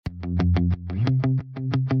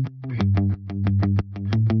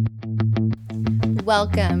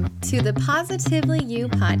Welcome to the Positively You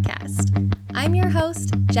podcast. I'm your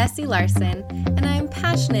host, Jessie Larson, and I'm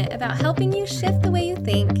passionate about helping you shift the way you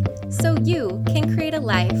think so you can create a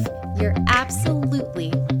life you're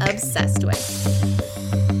absolutely obsessed with.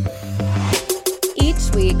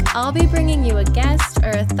 Each week, I'll be bringing you a guest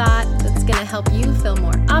or a thought that's going to help you feel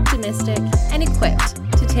more optimistic and equipped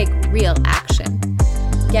to take real action.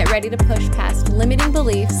 Get ready to push past limiting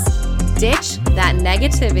beliefs, ditch that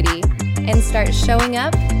negativity, and start showing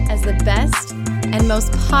up as the best and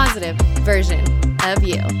most positive version of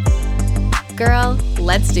you. Girl,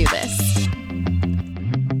 let's do this.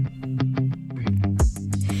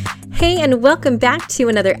 Hey, and welcome back to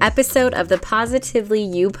another episode of the Positively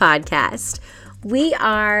You podcast. We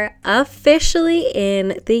are officially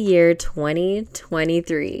in the year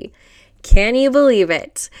 2023. Can you believe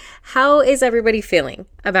it? How is everybody feeling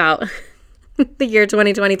about the year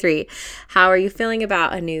 2023? How are you feeling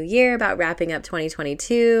about a new year, about wrapping up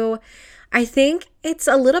 2022? I think it's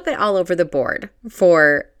a little bit all over the board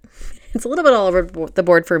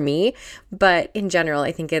for me, but in general,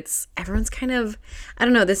 I think everyone's kind of, I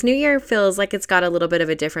don't know, this new year feels like it's got a little bit of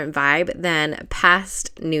a different vibe than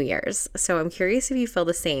past New Year's. So I'm curious if you feel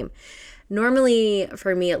the same. Normally,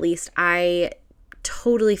 for me at least, I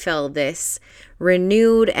totally feel this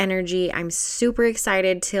renewed energy. I'm super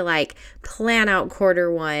excited to plan out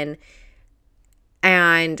quarter one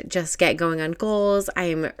and just get going on goals.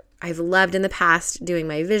 I've loved in the past doing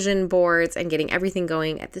my vision boards and getting everything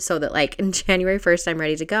going so that in January 1st, I'm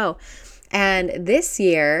ready to go. And this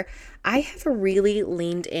year, I have really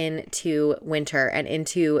leaned into winter and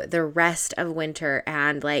into the rest of winter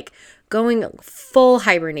and going full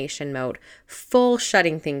hibernation mode, full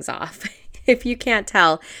shutting things off. If you can't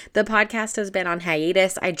tell, the podcast has been on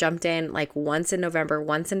hiatus. I jumped in once in November,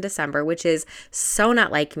 once in December, which is so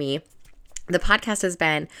not like me. The podcast has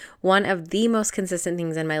been one of the most consistent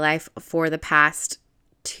things in my life for the past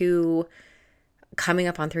coming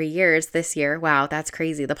up on 3 years this year. Wow, that's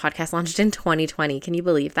crazy. The podcast launched in 2020. Can you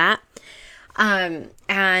believe that?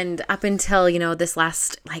 And up until, this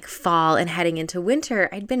last fall and heading into winter,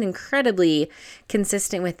 I'd been incredibly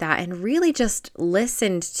consistent with that and really just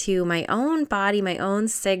listened to my own body, my own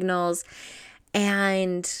signals,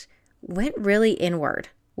 and went really inward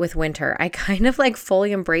with winter. I kind of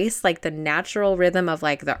fully embraced the natural rhythm of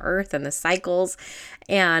the earth and the cycles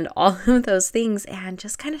and all of those things and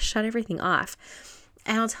just kind of shut everything off.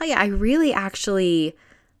 And I'll tell you, I really actually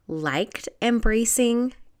liked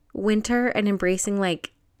embracing winter and embracing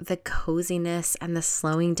the coziness and the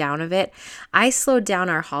slowing down of it. I slowed down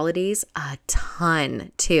our holidays a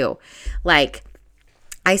ton too.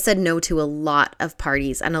 I said no to a lot of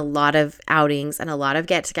parties and a lot of outings and a lot of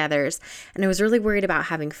get-togethers. And I was really worried about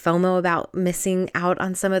having FOMO, about missing out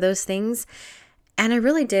on some of those things. And I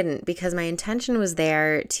really didn't, because my intention was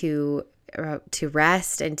there to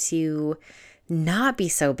rest and to not be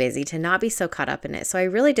so busy, to not be so caught up in it. So I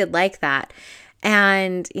really did like that.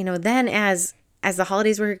 And, then as the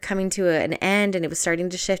holidays were coming to an end and it was starting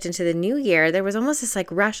to shift into the new year, there was almost this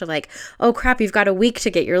rush of oh crap, you've got a week to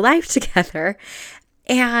get your life together.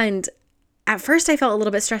 And at first I felt a little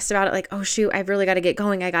bit stressed about it. Oh shoot, I've really got to get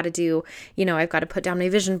going. I got to do, I've got to put down my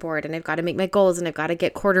vision board and I've got to make my goals and I've got to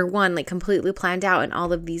get quarter one completely planned out and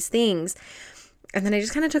all of these things. And then I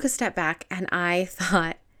just kind of took a step back and I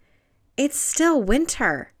thought, it's still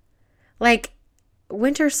winter.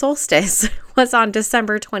 Winter solstice was on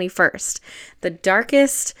December 21st, the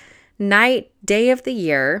darkest day of the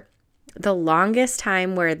year, the longest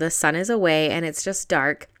time where the sun is away and it's just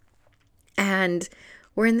dark. And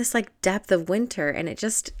we're in this depth of winter, and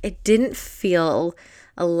it didn't feel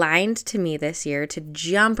aligned to me this year to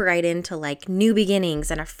jump right into new beginnings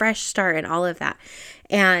and a fresh start and all of that.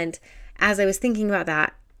 And as I was thinking about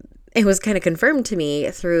that, it was kind of confirmed to me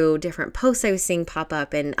through different posts I was seeing pop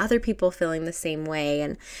up and other people feeling the same way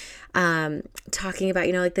and talking about,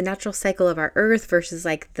 the natural cycle of our earth versus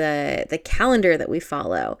the calendar that we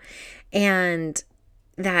follow. And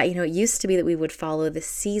that, it used to be that we would follow the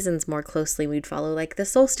seasons more closely. We'd follow the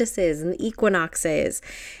solstices and the equinoxes.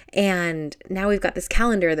 And now we've got this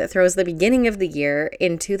calendar that throws the beginning of the year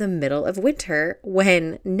into the middle of winter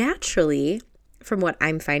when naturally, from what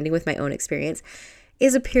I'm finding with my own experience,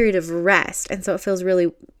 is a period of rest. And so it feels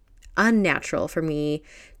really unnatural for me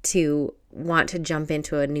to want to jump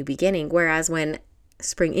into a new beginning. Whereas when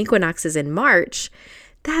spring equinox is in March,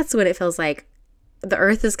 that's when it feels like the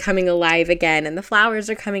earth is coming alive again and the flowers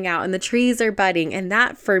are coming out and the trees are budding. And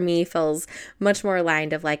that for me feels much more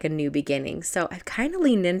aligned of a new beginning. So I've kind of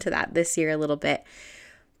leaned into that this year a little bit.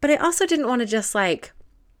 But I also didn't want to just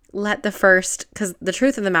let because the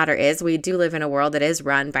truth of the matter is we do live in a world that is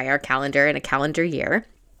run by our calendar and a calendar year.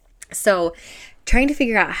 So trying to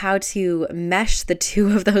figure out how to mesh the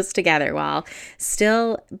two of those together while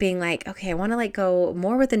still being like, okay, I want to like go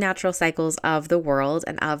more with the natural cycles of the world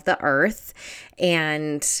and of the earth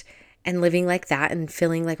and living like that and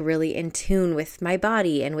feeling like really in tune with my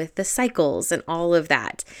body and with the cycles and all of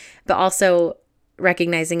that. But also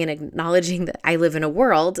recognizing and acknowledging that I live in a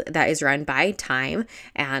world that is run by time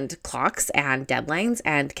and clocks and deadlines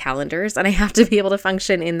and calendars, and I have to be able to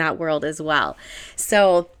function in that world as well.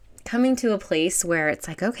 So coming to a place where it's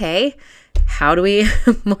like, okay, how do we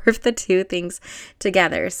morph the two things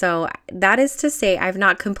together? So that is to say, I've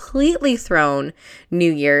not completely thrown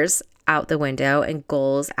New Year's out the window and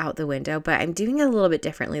goals out the window, but I'm doing it a little bit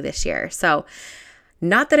differently this year. So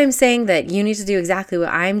not that I'm saying that you need to do exactly what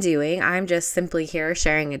I'm doing. I'm just simply here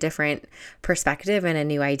sharing a different perspective and a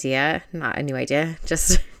new idea, not a new idea,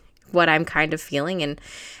 just what I'm kind of feeling and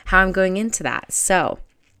how I'm going into that. So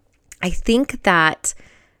I think that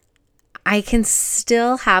I can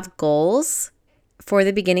still have goals for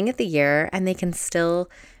the beginning of the year, and they can still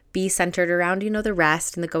be centered around, the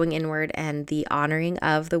rest and the going inward and the honoring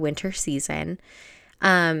of the winter season,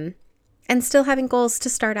 and still having goals to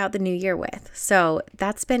start out the new year with. So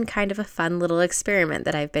that's been kind of a fun little experiment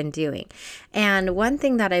that I've been doing. And one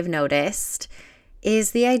thing that I've noticed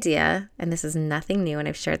is the idea, and this is nothing new, and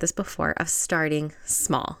I've shared this before, of starting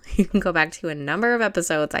small. You can go back to a number of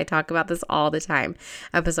episodes. I talk about this all the time.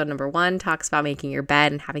 Episode number 1 talks about making your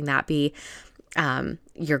bed and having that be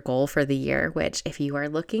your goal for the year, which if you are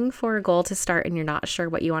looking for a goal to start and you're not sure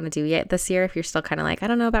what you want to do yet this year, if you're still kind of like, I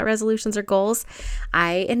don't know about resolutions or goals,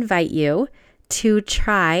 I invite you to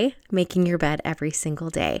try making your bed every single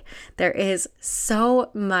day. There is so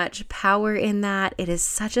much power in that. It is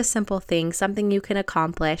such a simple thing, something you can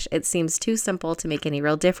accomplish. It seems too simple to make any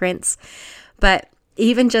real difference. But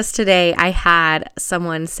even just today, I had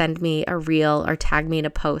someone send me a reel or tag me in a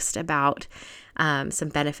post about some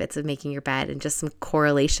benefits of making your bed and just some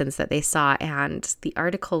correlations that they saw. And the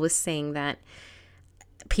article was saying that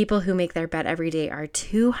people who make their bed every day are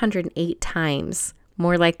 208 times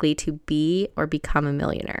more likely to be or become a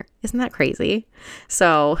millionaire. Isn't that crazy?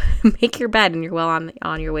 So make your bed and you're well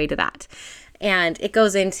on your way to that. And it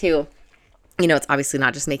goes into, it's obviously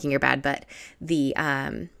not just making your bed, but the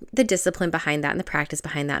discipline behind that and the practice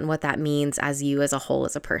behind that and what that means as you as a whole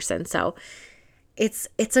as a person. So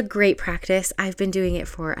it's a great practice. I've been doing it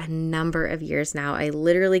for a number of years now. I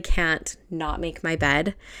literally can't not make my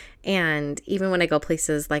bed. And even when I go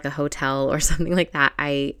places like a hotel or something like that,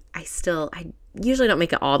 I usually don't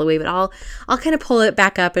make it all the way, but I'll kind of pull it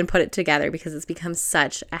back up and put it together because it's become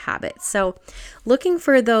such a habit. So looking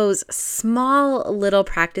for those small little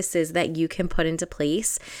practices that you can put into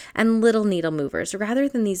place and little needle movers rather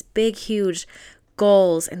than these big, huge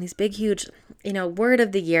goals and these big, huge, word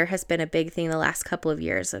of the year has been a big thing the last couple of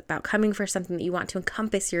years about coming for something that you want to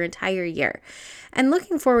encompass your entire year. And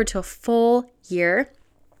looking forward to a full year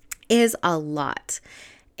is a lot.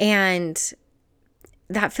 And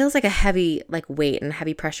that feels like a heavy weight and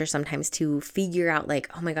heavy pressure sometimes to figure out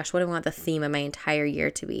oh my gosh, what do I want the theme of my entire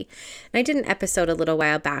year to be? And I did an episode a little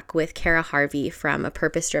while back with Kara Harvey from A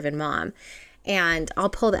Purpose Driven Mom. And I'll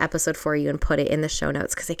pull the episode for you and put it in the show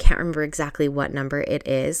notes because I can't remember exactly what number it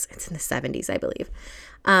is. It's in the 70s, I believe.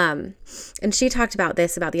 And she talked about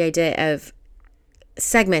the idea of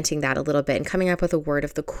segmenting that a little bit and coming up with a word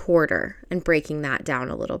of the quarter and breaking that down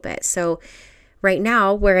a little bit. So right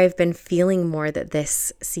now, where I've been feeling more that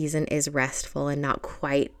this season is restful and not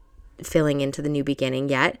quite filling into the new beginning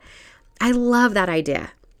yet, I love that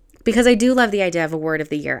idea. Because I do love the idea of a word of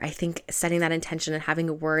the year. I think setting that intention and having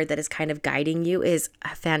a word that is kind of guiding you is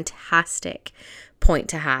a fantastic point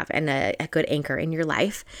to have and a good anchor in your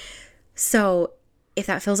life. So if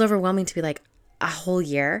that feels overwhelming to be a whole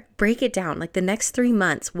year, break it down. The next 3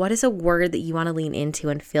 months, what is a word that you want to lean into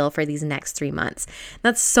and feel for these next 3 months?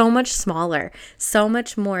 That's so much smaller, so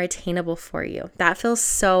much more attainable for you. That feels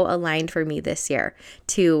so aligned for me this year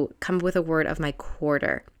to come up with a word of my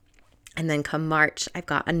quarter. And then come March, I've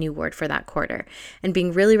got a new word for that quarter and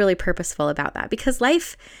being really, really purposeful about that because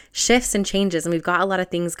life shifts and changes and we've got a lot of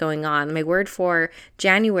things going on. My word for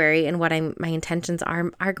January and what my intentions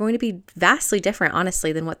are going to be vastly different,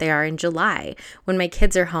 honestly, than what they are in July when my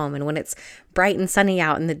kids are home and when it's bright and sunny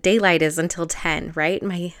out and the daylight is until 10, right?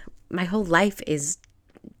 My whole life is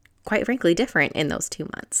quite frankly different in those 2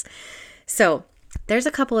 months. So there's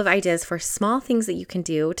a couple of ideas for small things that you can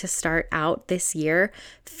do to start out this year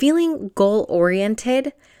feeling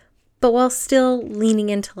goal-oriented, but while still leaning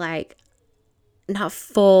into not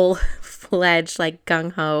full-fledged, like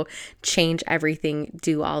gung-ho, change everything,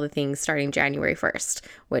 do all the things starting January 1st,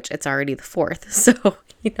 which it's already the 4th. So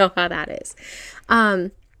you know how that is.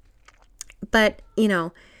 But,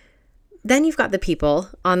 then you've got the people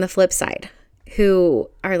on the flip side who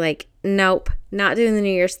are like, nope, not doing the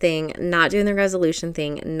New Year's thing, not doing the resolution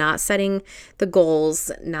thing, not setting the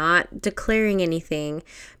goals, not declaring anything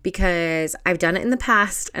because I've done it in the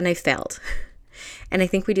past and I failed. And I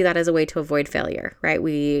think we do that as a way to avoid failure, right?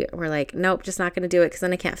 We're like, nope, just not going to do it because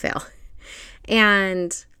then I can't fail.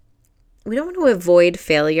 And we don't want to avoid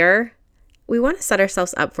failure. We want to set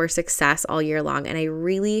ourselves up for success all year long. And I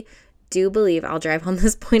really do believe, I'll drive home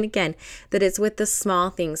this point again, that it's with the small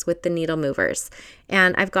things, with the needle movers.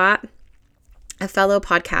 And I've got a fellow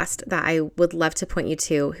podcast that I would love to point you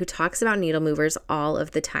to who talks about needle movers all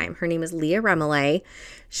of the time. Her name is Leah Remillet.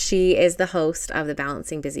 She is the host of the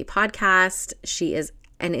Balancing Busy podcast. She is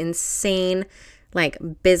an insane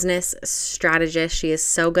business strategist. She is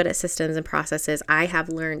so good at systems and processes. I have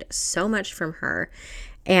learned so much from her.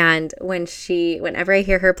 And whenever I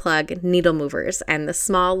hear her plug needle movers and the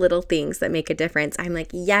small little things that make a difference, I'm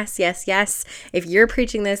like, yes, yes, yes. If you're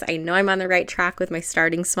preaching this, I know I'm on the right track with my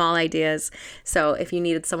starting small ideas. So if you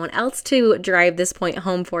needed someone else to drive this point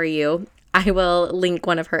home for you, I will link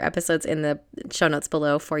one of her episodes in the show notes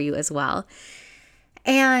below for you as well.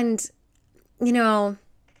 And,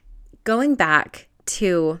 going back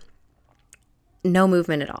to no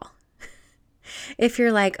movement at all. If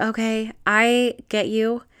you're like, okay, I get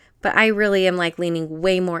you, but I really am leaning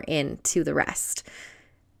way more into the rest.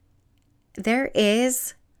 There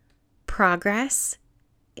is progress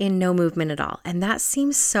in no movement at all. And that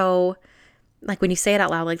seems so, when you say it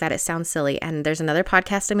out loud like that, it sounds silly. And there's another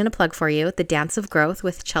podcast I'm going to plug for you, The Dance of Growth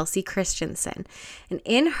with Chelsea Christensen. And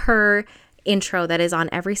in her intro that is on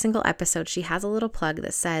every single episode, she has a little plug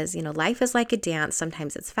that says, life is like a dance.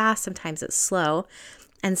 Sometimes it's fast, sometimes it's slow.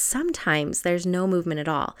 And sometimes there's no movement at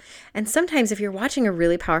all. And sometimes if you're watching a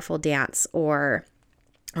really powerful dance or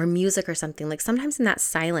music or something, sometimes in that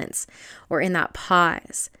silence or in that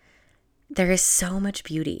pause, there is so much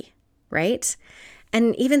beauty, right?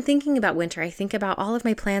 And even thinking about winter, I think about all of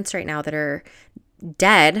my plants right now that are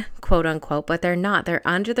dead, quote unquote, but they're not. They're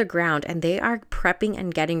under the ground and they are prepping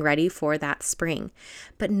and getting ready for that spring.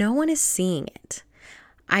 But no one is seeing it.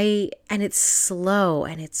 And it's slow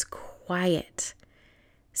and it's quiet.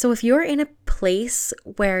 So if you're in a place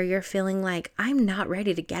where you're feeling like, I'm not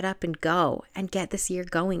ready to get up and go and get this year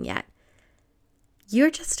going yet, you're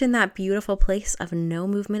just in that beautiful place of no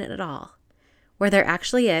movement at all, where there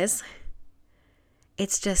actually is.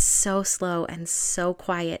 It's just so slow and so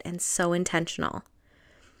quiet and so intentional.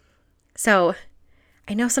 So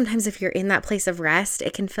I know sometimes if you're in that place of rest,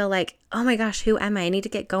 it can feel like, oh my gosh, who am I? I need to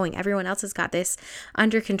get going. Everyone else has got this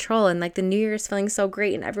under control. And the new year is feeling so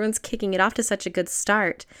great and everyone's kicking it off to such a good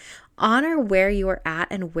start. Honor where you are at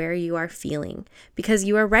and where you are feeling, because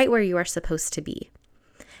you are right where you are supposed to be.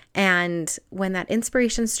 And when that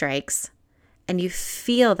inspiration strikes and you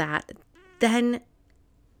feel that, then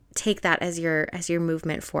take that as your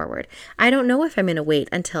movement forward. I don't know if I'm going to wait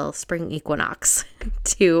until spring equinox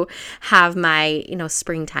to have my,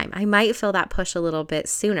 springtime. I might feel that push a little bit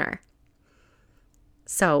sooner.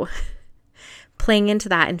 So playing into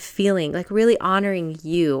that and feeling, really honoring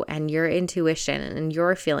you and your intuition and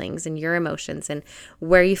your feelings and your emotions and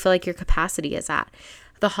where you feel like your capacity is at.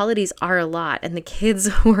 The holidays are a lot and the kids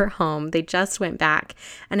were home. They just went back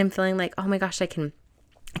and I'm feeling like, oh my gosh, I can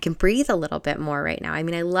breathe a little bit more right now. I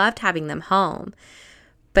mean, I loved having them home,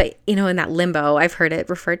 but in that limbo, I've heard it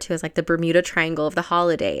referred to as the Bermuda Triangle of the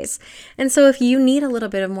holidays. And so if you need a little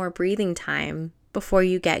bit of more breathing time before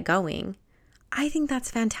you get going, I think that's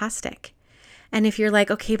fantastic. And if you're like,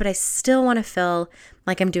 okay, but I still want to feel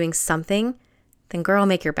like I'm doing something, then girl,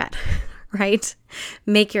 make your bed, right?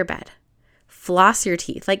 Make your bed. Floss your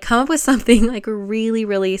teeth, come up with something really,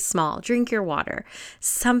 really small. Drink your water,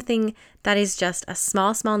 something that is just a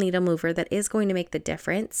small needle mover that is going to make the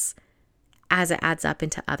difference as it adds up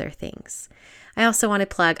into other things. I also want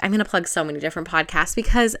to I'm going to plug so many different podcasts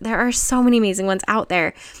because there are so many amazing ones out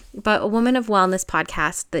there. But a Woman of Wellness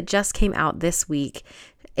podcast that just came out this week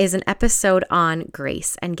is an episode on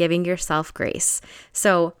grace and giving yourself grace.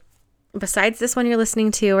 So besides this one you're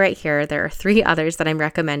listening to right here, there are 3 others that I'm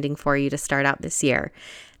recommending for you to start out this year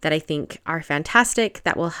that I think are fantastic,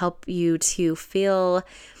 that will help you to feel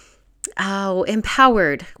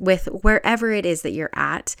empowered with wherever it is that you're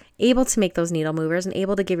at, able to make those needle movers and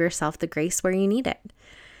able to give yourself the grace where you need it.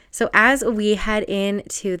 So as we head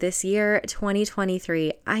into this year,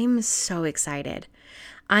 2023, I'm so excited.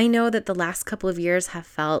 I know that the last couple of years have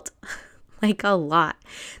felt like a lot.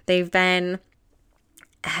 They've been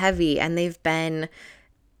heavy and they've been,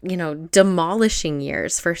 demolishing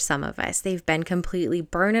years for some of us. They've been completely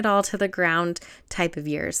burn it all to the ground type of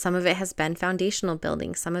years. Some of it has been foundational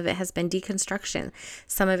building. Some of it has been deconstruction.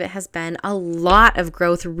 Some of it has been a lot of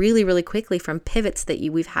growth really, really quickly from pivots that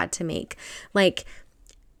we've had to make. Like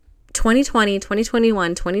 2020,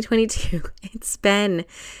 2021, 2022, it's been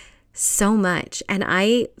so much. And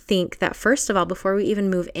I think that first of all, before we even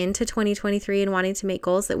move into 2023 and wanting to make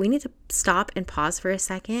goals, that we need to stop and pause for a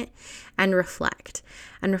second and reflect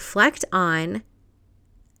on,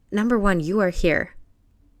 number one, you are here,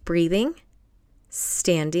 breathing,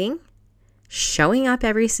 standing, showing up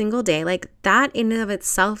every single day. Like that in and of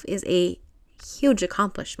itself is a huge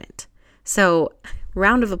accomplishment. So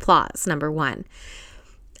round of applause, number one.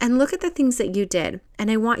 And look at the things that you did. And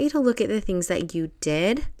I want you to look at the things that you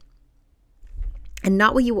did and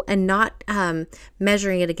not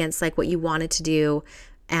measuring it against like what you wanted to do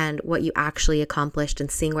and what you actually accomplished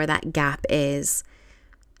and seeing where that gap is.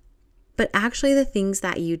 But actually the things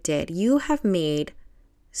that you did, you have made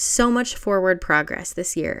so much forward progress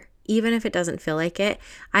this year, even if it doesn't feel like it.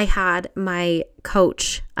 I had my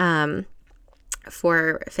coach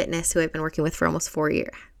for fitness who I've been working with for almost 4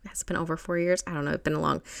 years. Has it been over 4 years? I don't know. I've been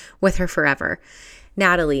along with her forever,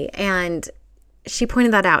 Natalie. And she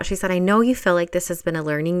pointed that out. She said, I know you feel like this has been a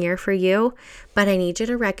learning year for you, but I need you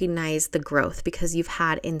to recognize the growth because you've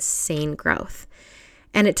had insane growth.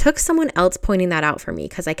 And it took someone else pointing that out for me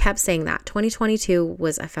because I kept saying that 2022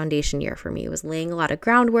 was a foundation year for me. It was laying a lot of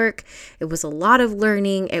groundwork. It was a lot of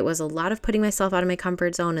learning. It was a lot of putting myself out of my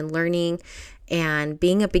comfort zone and learning and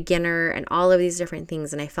being a beginner and all of these different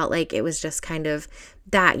things. And I felt like it was just kind of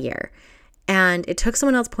that year. And it took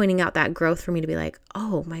someone else pointing out that growth for me to be like,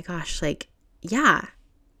 oh my gosh, like, yeah,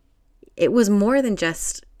 it was more than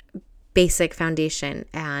just basic foundation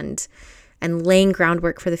and laying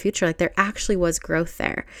groundwork for the future. Like there actually was growth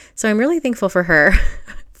there. So I'm really thankful for her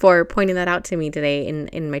for pointing that out to me today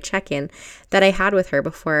in my check-in that I had with her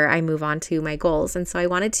before I move on to my goals. And so I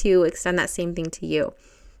wanted to extend that same thing to you.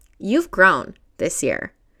 You've grown this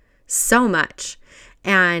year so much,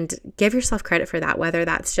 and give yourself credit for that, whether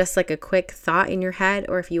that's just like a quick thought in your head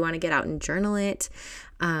or if you want to get out and journal it,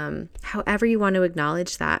 however you want to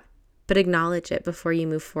acknowledge that. But acknowledge it before you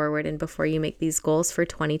move forward and before you make these goals for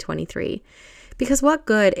 2023. Because what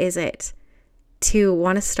good is it to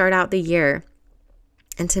want to start out the year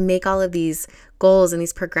and to make all of these goals and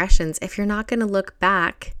these progressions if you're not going to look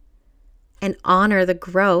back and honor the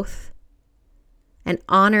growth and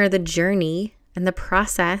honor the journey and the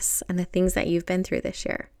process and the things that you've been through this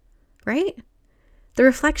year, right? The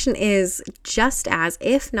reflection is just as,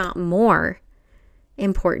 if not more,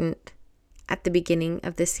 important at the beginning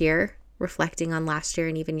of this year, reflecting on last year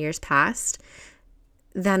and even years past,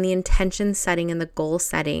 than the intention setting and the goal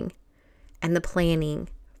setting and the planning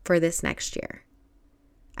for this next year.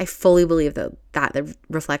 I fully believe that the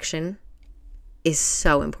reflection is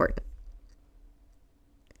so important.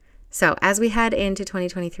 So as we head into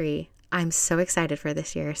 2023, I'm so excited for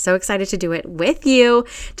this year. So excited to do it with you,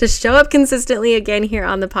 to show up consistently again here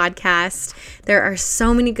on the podcast. There are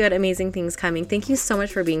so many good, amazing things coming. Thank you so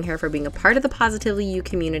much for being here, for being a part of the Positively You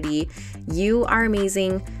community. You are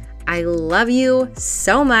amazing. I love you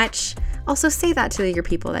so much. Also say that to your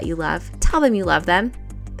people that you love. Tell them you love them.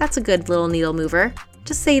 That's a good little needle mover.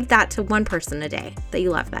 Just say that to one person a day that you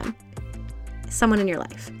love them. Someone in your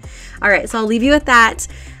life. All right, so I'll leave you with that,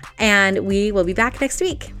 and we will be back next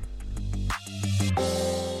week.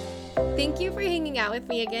 Thank you for hanging out with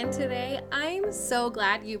me again today. I'm so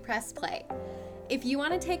glad you pressed play. If you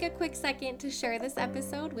want to take a quick second to share this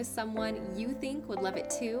episode with someone you think would love it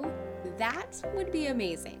too, that would be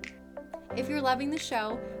amazing. If you're loving the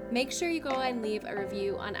show, make sure you go and leave a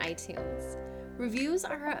review on iTunes. Reviews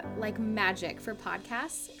are like magic for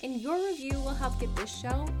podcasts, and your review will help get this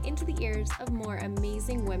show into the ears of more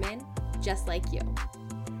amazing women just like you.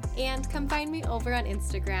 And come find me over on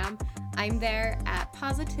Instagram. I'm there at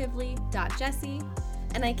positively.jessie,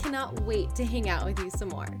 and I cannot wait to hang out with you some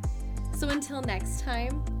more. So until next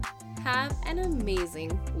time, have an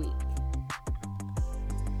amazing week.